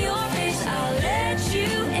see your face, I'll let you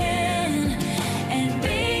in. And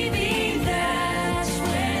baby, that's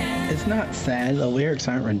when. It's not sad, the lyrics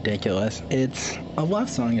aren't ridiculous. It's a love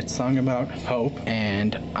song, it's a song about hope,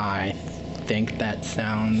 and I think that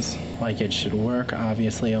sounds like it should work.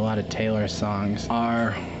 Obviously, a lot of Taylor songs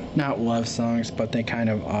are not love songs, but they kind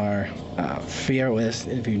of are. Fearless,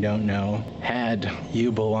 if you don't know, had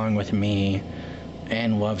You Belong With Me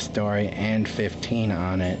and Love Story and 15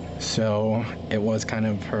 on it, so it was kind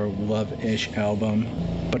of her love-ish album.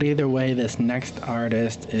 But either way, this next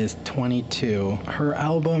artist is 22. Her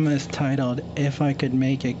album is titled If I Could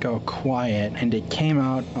Make It Go Quiet, and it came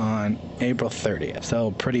out on April 30th,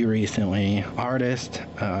 so pretty recently. Artist,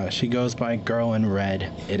 she goes by Girl in Red.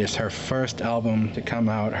 It is her first album to come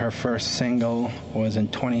out. Her first single was in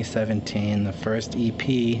 2017. The first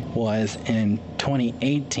EP was in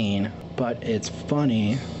 2018. But it's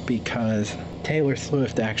funny because Taylor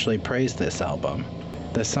Swift actually praised this album.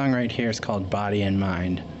 The song right here is called Body and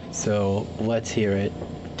Mind. So let's hear it.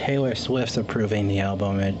 Taylor Swift's approving the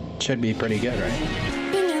album. It should be pretty good,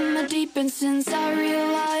 right? Been in the deep end since I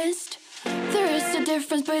realized there is a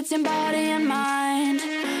difference between body and mind.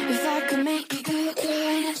 If I could make it go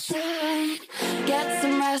quiet, get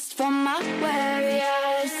some rest from my weary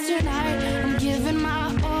eyes. Tonight I'm giving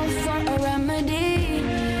my all for a remedy.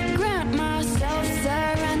 Grant myself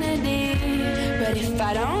serenity. But if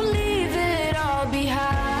I don't leave it all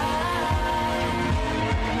behind,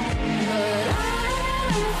 but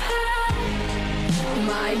I've had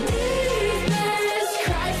my deepest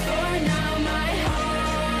cry for now. My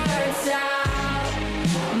heart's out,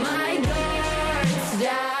 my guard's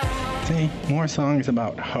down. See, more songs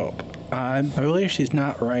about hope. I believe she's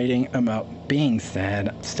not writing about being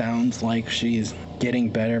sad. Sounds like she's getting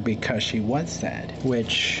better because she was sad,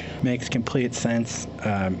 which makes complete sense.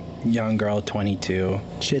 Young girl, 22.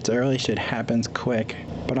 Shit's early, shit happens quick,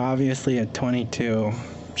 but obviously at 22,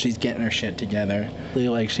 she's getting her shit together.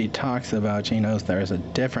 Like she talks about, she knows there's a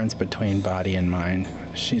difference between body and mind.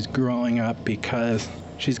 She's growing up because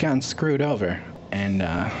she's gotten screwed over, and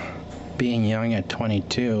being young at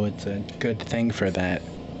 22, it's a good thing for that.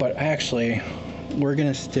 But actually, we're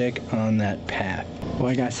gonna stick on that path.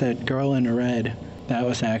 Like I said, Girl in Red, that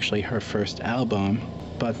was actually her first album.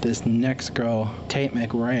 But this next girl, Tate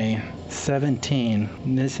McRae,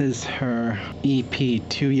 17, this is her EP,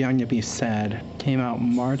 Too Young to Be Sad, came out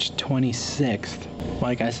March 26th.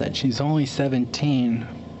 Like I said, she's only 17,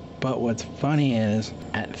 but what's funny is,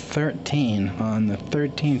 at 13, on the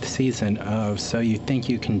 13th season of So You Think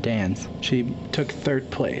You Can Dance, she took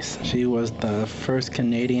 3rd place. She was the first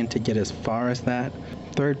Canadian to get as far as that.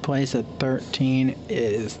 3rd place at 13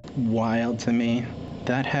 is wild to me.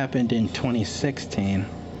 That happened in 2016,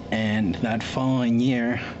 and that following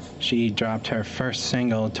year, she dropped her first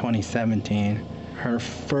single, 2017. Her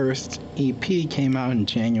first EP came out in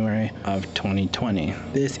January of 2020.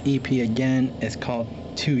 This EP again is called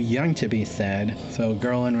Too Young to Be Sad. So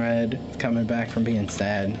Girl in Red is coming back from being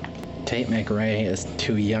sad. Tate McRae is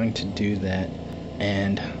too young to do that.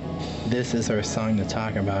 And this is her song to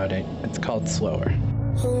talk about it. It's called Slower.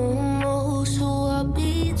 Who knows who I'll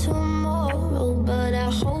be tomorrow?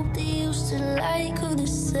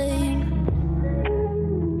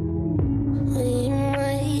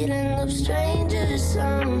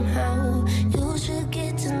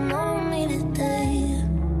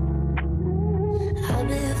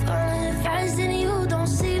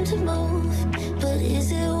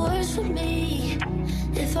 much for me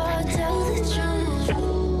if I tell the truth.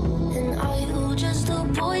 And are you just a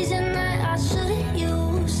poison that I shouldn't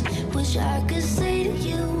use? Wish I could say to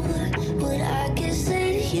you what I could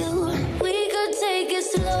say to you. We could take it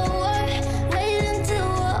slower, wait until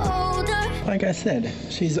we're older. Like I said,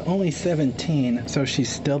 she's only 17, so she's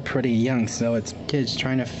still pretty young, so it's kids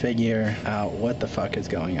trying to figure out what the fuck is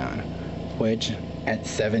going on. Which, at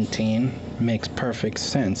 17, makes perfect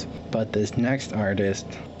sense. But this next artist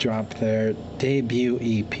dropped their debut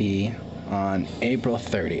EP on April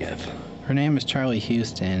 30th. Her name is Charlie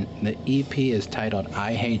Houston. The EP is titled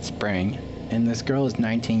I Hate Spring, and this girl is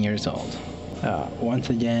 19 years old. Once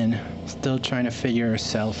again, still trying to figure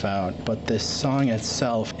herself out, but this song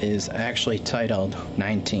itself is actually titled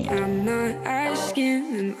 19. I'm not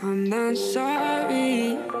asking and I'm not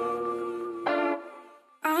sorry.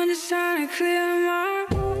 I'm just trying to clear my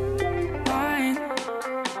mind.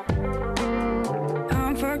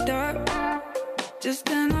 I'm fucked up, just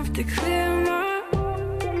enough to clear my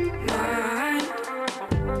mind.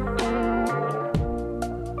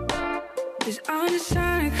 'Cause I'm just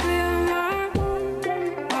trying to clear my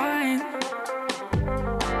mind.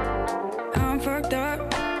 I'm fucked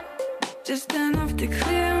up, just enough to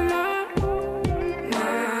clear my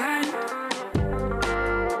mind.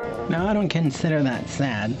 Now, I don't consider that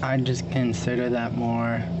sad. I just consider that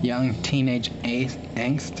more young teenage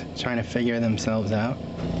angst trying to figure themselves out.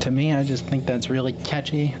 To me, I just think that's really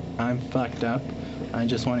catchy. I'm fucked up. I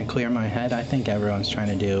just want to clear my head. I think everyone's trying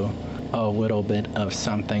to do a little bit of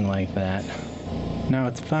something like that. Now,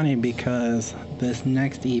 it's funny because this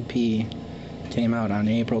next EP came out on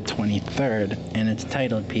April 23rd, and it's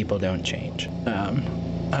titled People Don't Change.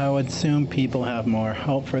 I would assume people have more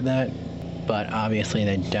hope for that, but obviously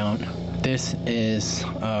they don't. This is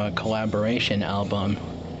a collaboration album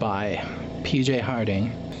by PJ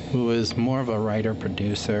Harding, who is more of a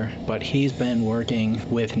writer-producer, but he's been working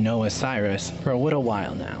with Noah Cyrus for a little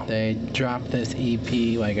while now. They dropped this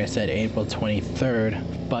EP, like I said, April 23rd,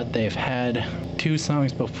 but they've had 2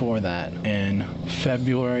 songs before that, in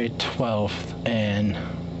February 12th and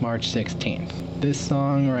March 16th. This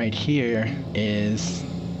song right here is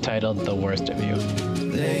titled The Worst of You.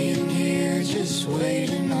 Laying here just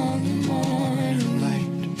waiting on the morning light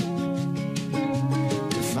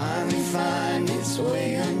to finally find its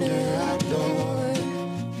way under our door.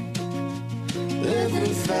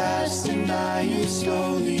 Living fast and dying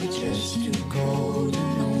slowly, just too cold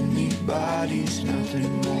and lonely bodies,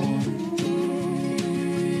 nothing more.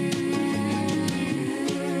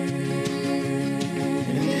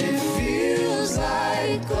 And it feels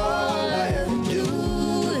like all I ever do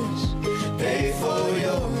is pay for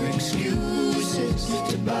your excuses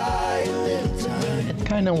to buy a little time. It's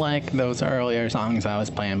kind of like those earlier songs I was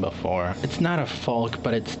playing before. It's not a folk,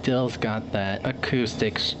 but it still's got that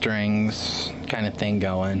acoustic strings kind of thing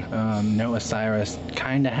going. Noah Cyrus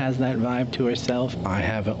kind of has that vibe to herself. I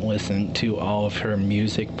haven't listened to all of her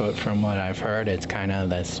music, but from what I've heard, it's kind of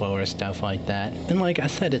that slower stuff like that. And like I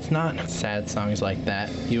said, it's not sad songs like that.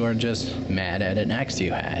 You are just mad at an ex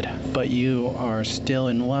you had, but you are still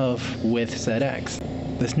in love with said ex.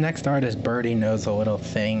 This next artist, Birdie, knows a little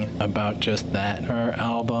thing about just that. Her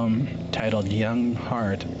album, titled Young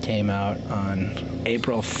Heart, came out on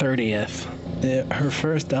April 30th. Her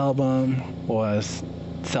first album was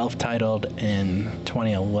self-titled in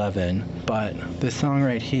 2011, but this song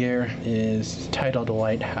right here is titled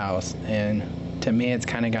Lighthouse, and to me it's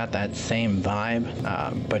kind of got that same vibe,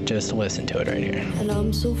 but just listen to it right here. And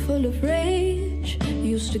I'm so full of rage.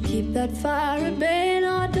 Used to keep that fire at bay, and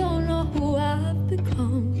I don't know who I've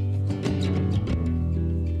become.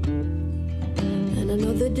 And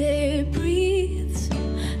another day breathes,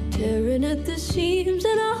 tearing at the seams,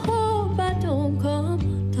 and I hope I don't come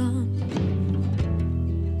undone.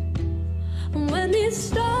 When these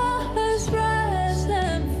stars rise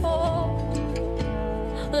and fall,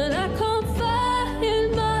 and I can't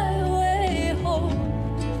find my way home,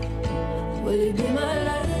 will you be my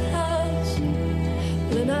lighthouse?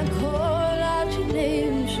 When I call out your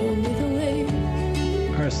name, show me the way.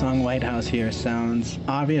 Her song Lighthouse here sounds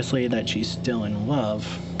obviously that she's still in love,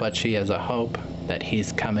 but she has a hope that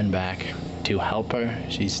he's coming back to help her.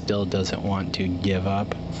 She still doesn't want to give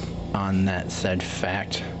up on that said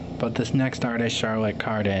fact. But this next artist, Charlotte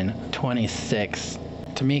Cardin, 26,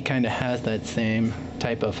 to me kind of has that same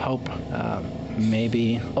type of hope.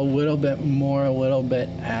 Maybe a little bit more, a little bit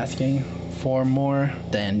asking for more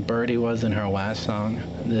than Birdie was in her last song.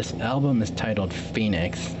 This album is titled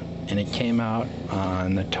Phoenix, and it came out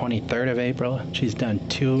on the 23rd of April. She's done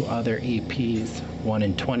 2 other EPs, one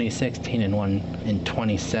in 2016 and one in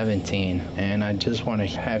 2017, and I just want to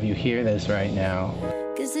have you hear this right now.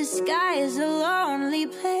 'cause the sky is a lonely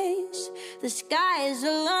place. The sky is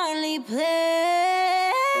a lonely place.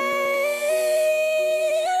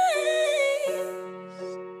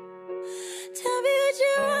 Tell me what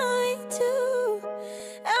you want me to.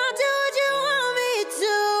 I'll do what you want me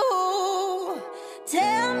to.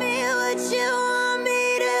 Tell me what you want me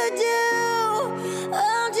to do.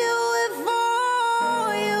 I'll do it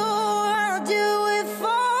for you. I'll do it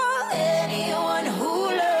for anyone who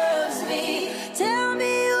loves me. Tell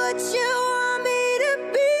me what you want me to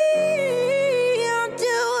be. I'll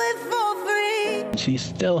do it for free. She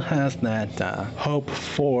still has that hope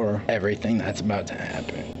for everything that's about to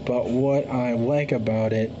happen. But what I like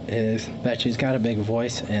about it is that she's got a big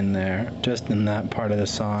voice in there. Just in that part of the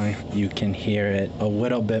song, you can hear it a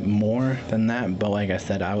little bit more than that. But like I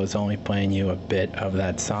said, I was only playing you a bit of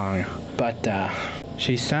that song. But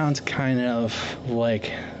she sounds kind of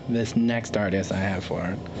like this next artist I have for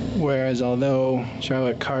her. Whereas although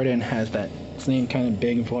Charlotte Cardin has that same kind of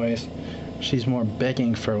big voice, she's more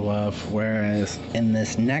begging for love, whereas in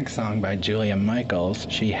this next song by Julia Michaels,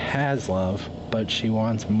 she has love, but she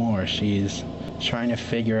wants more. She's trying to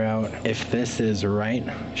figure out if this is right.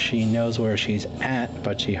 She knows where she's at,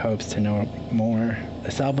 but she hopes to know more.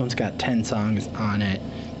 This album's got 10 songs on it.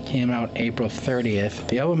 Came out April 30th.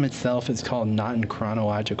 The album itself is called Not in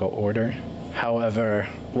Chronological Order. However,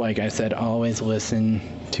 like I said, always listen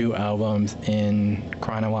to albums in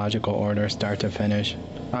chronological order, start to finish.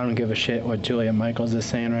 I don't give a shit what Julia Michaels is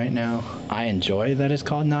saying right now. I enjoy that it's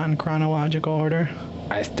called Not in Chronological Order.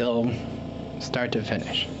 I still start to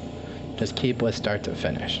finish. Just keep with start to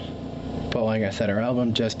finish. But like I said, her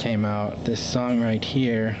album just came out. This song right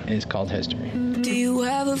here is called History. Do you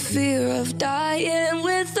have a fear of dying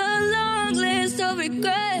with a long list of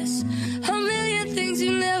regrets? A million things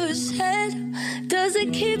you never said. Does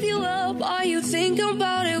it keep you up? Are you thinking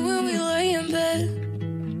about it when we lay in bed?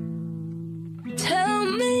 Tell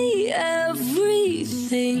me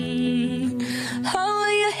everything. How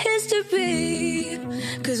will your history?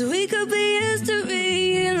 'Cause we could be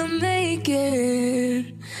history in the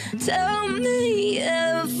making. Tell me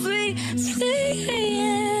everything.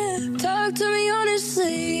 Talk to me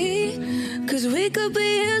honestly. 'Cause we could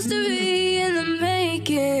be history in the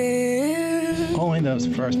making. Only those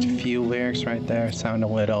first few lyrics right there sound a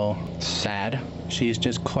little sad. She's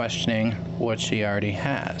just questioning what she already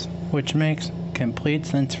has, which makes complete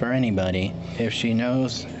sense for anybody. If she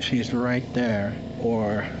knows she's right there,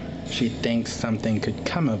 or she thinks something could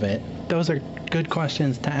come of it, those are good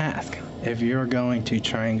questions to ask. If you're going to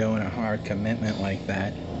try and go in a hard commitment like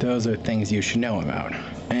that, those are things you should know about.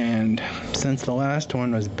 And since the last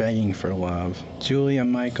one was begging for love, Julia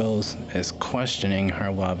Michaels is questioning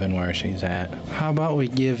her love and where she's at. How about we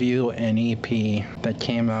give you an EP that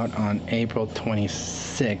came out on April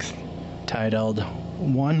 26th titled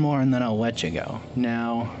One More and Then I'll Let You Go.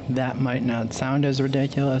 Now, that might not sound as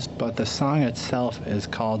ridiculous, but the song itself is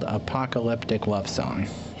called Apocalyptic Love Song.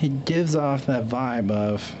 He gives off that vibe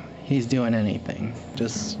of he's doing anything.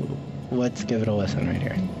 Just let's give it a listen right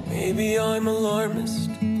here. Maybe I'm alarmist,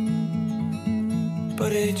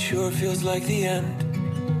 but it sure feels like the end.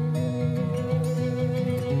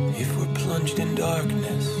 If we're plunged in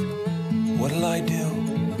darkness, what'll I do?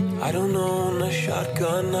 I don't own a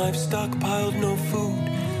shotgun, I've stockpiled no food.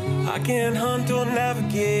 I can't hunt or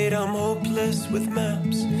navigate, I'm hopeless with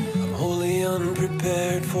maps. I'm wholly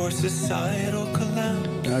unprepared for societal collapse.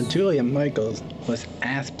 Now, Julia Michaels was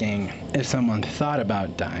asking if someone thought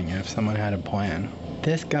about dying, if someone had a plan.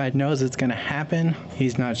 This guy knows it's gonna happen.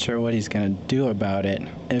 He's not sure what he's gonna do about it.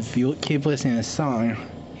 If you keep listening to the song,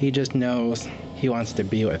 he just knows he wants to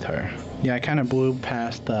be with her. Yeah, I kind of blew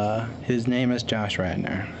past his name is Josh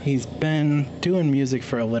Radnor. He's been doing music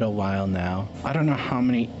for a little while now. I don't know how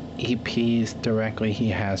many EPs directly he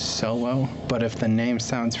has solo, but if the name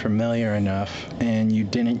sounds familiar enough and you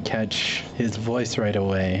didn't catch his voice right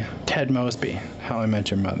away, Ted Mosby, How I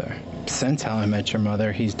Met Your Mother. Since How I Met Your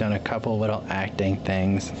Mother, he's done a couple little acting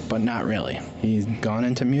things, but not really. He's gone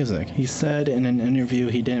into music. He said in an interview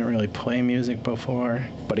he didn't really play music before,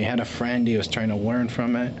 but he had a friend, he was trying to learn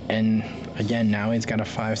from it, and again, now he's got a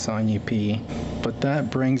 5-song EP. But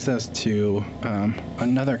that brings us to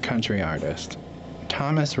another country artist.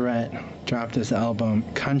 Thomas Rhett dropped his album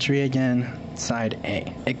Country Again, Side A.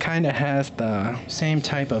 It kind of has the same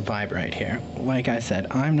type of vibe right here. Like I said,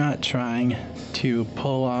 I'm not trying to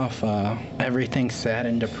pull off everything sad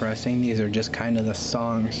and depressing. These are just kind of the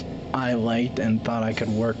songs I liked and thought I could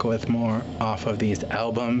work with more off of these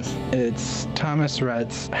albums. It's Thomas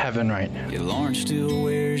Rhett's Heaven Right Now. Yeah, Lawrence still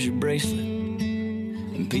wears your bracelet,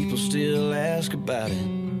 and people still ask about it.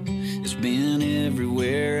 It's been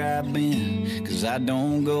everywhere I've been, 'cause I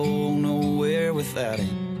don't go nowhere without it.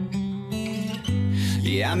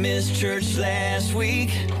 Yeah, I missed church last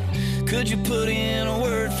week. Could you put in a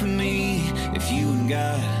word for me if you and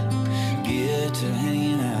God get to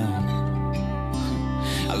hanging out?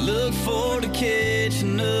 I look forward to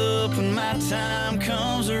catching up when my time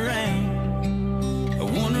comes around. I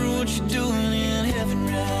wonder what you're doing in heaven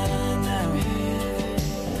right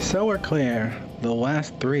now. So we're clear. The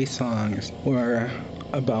last 3 songs were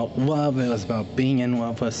about love. It was about being in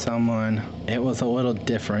love with someone. It was a little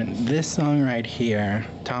different. This song right here,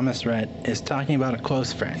 Thomas Rhett, is talking about a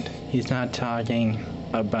close friend. He's not talking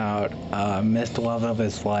about a missed love of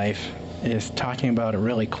his life. He's talking about a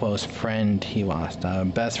really close friend he lost, a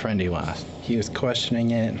best friend he lost. He was questioning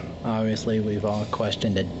it. Obviously, we've all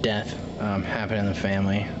questioned a death happen in the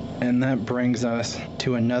family. And that brings us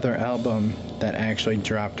to another album that actually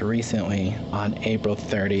dropped recently on April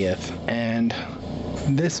 30th. And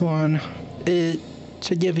this one, it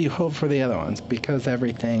should give you hope for the other ones, because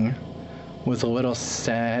everything was a little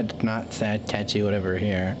sad, not sad, catchy, whatever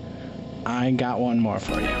here. I got one more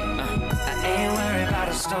for you. I ain't worried about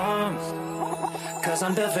a storm, 'cause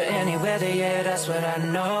I'm built for any weather, yeah, that's what I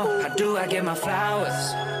know. How do I get my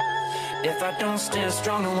flowers if I don't stand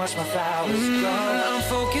strong and watch my flowers grow? I'm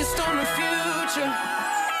focused on the future,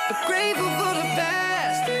 but grateful for the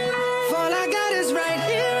past. All I got is right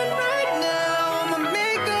here and right now. I'ma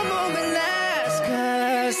make the moment last,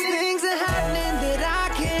 'cause things are happening that I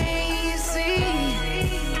can't see.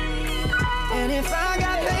 And if I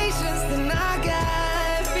got patience, then I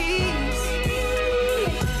got peace.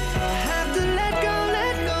 I have to let go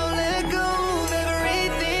of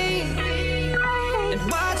everything, and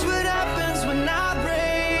watch what happens when I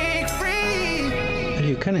break free. If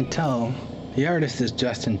you couldn't tell, the artist is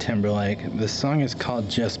Justin Timberlake. The song is called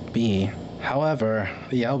Just Be. However,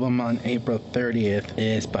 the album on April 30th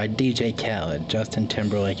is by DJ Khaled. Justin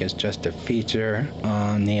Timberlake is just a feature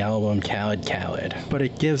on the album Khaled. But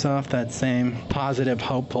it gives off that same positive,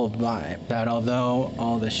 hopeful vibe that although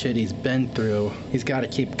all the shit he's been through, he's got to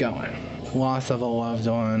keep going. Loss of a loved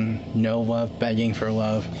one, no love, begging for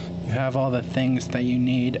love. You have all the things that you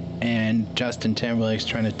need, and Justin Timberlake's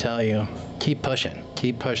trying to tell you, keep pushing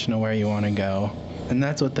to where you want to go. And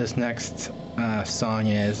that's what this next song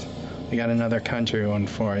is. We got another country one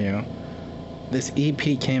for you. This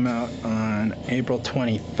EP came out on April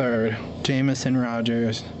 23rd. Jameson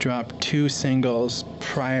Rogers dropped 2 singles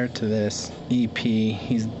prior to this EP.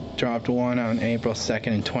 He's dropped one on April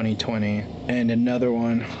 2nd in 2020 and another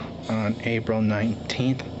one on April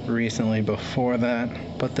 19th recently before that.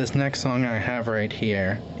 But this next song I have right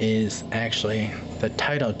here is actually the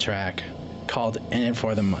title track, called In It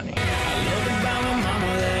For The Money. I love to buy my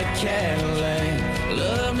mama that Cadillac.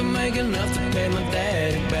 Love to make enough to pay my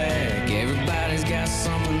daddy back. Everybody's got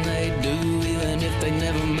something they do, even if they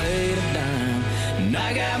never made a dime. And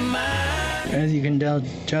I got mine. As you can tell,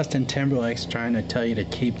 Justin Timberlake's trying to tell you to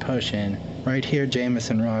keep pushing. Right here,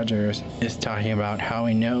 Jameson Rogers is talking about how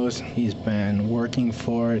he knows he's been working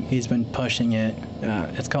for it, he's been pushing it.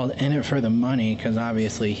 It's called In It For The Money because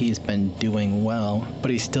obviously he's been doing well, but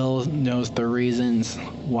he still knows the reasons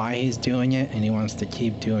why he's doing it, and he wants to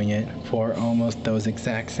keep doing it for almost those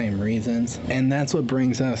exact same reasons. And that's what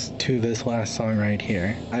brings us to this last song right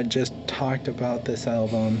here. I just talked about this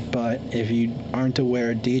album, but if you aren't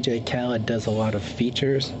aware, DJ Khaled does a lot of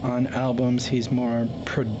features on albums. He's more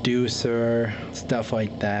producer, stuff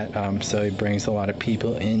like that, so he brings a lot of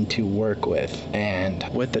people in to work with. And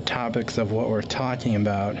with the topics of what we're talking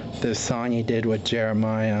about, this song he did with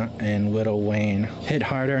Jeremiah and Lil Wayne hit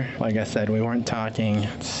harder. Like I said, we weren't talking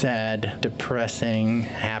sad, depressing,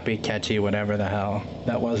 happy, catchy, whatever the hell.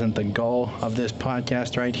 That wasn't the goal of this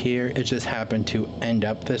podcast right here. It just happened to end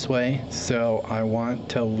up this way. So I want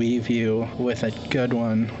to leave you with a good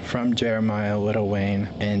one from Jeremiah, Lil Wayne,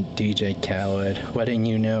 and DJ Khaled, letting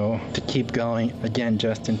you know to keep going. Again,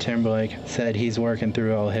 Justin Timberlake said he's working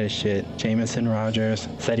through all his shit. Jameson Rogers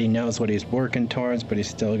said he knows what he's working towards, but he's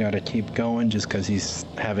still got to keep going just because he's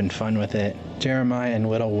having fun with it. Jeremiah and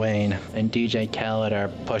Lil Wayne and DJ Khaled are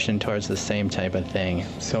pushing towards the same type of thing.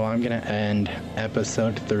 So I'm going to end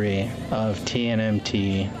episode 3 of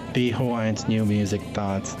TNMT, The Hawaiian's New Music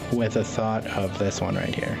Thoughts, with a thought of this one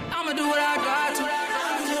right here. I'ma do what I got to.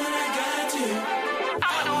 I'ma do what I got to.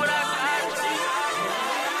 I'ma do what I got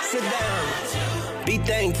to. Sit down. Be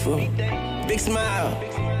thankful. Big smile.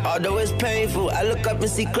 Although it's painful, I look up and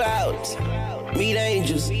see clouds. Meet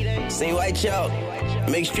angels. Sing white chalk.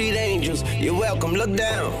 Make street angels. You're welcome. Look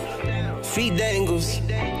down. Feet dangles.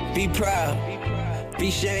 Be proud. Be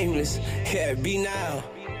shameless. Yeah, be now.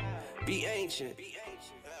 Be ancient.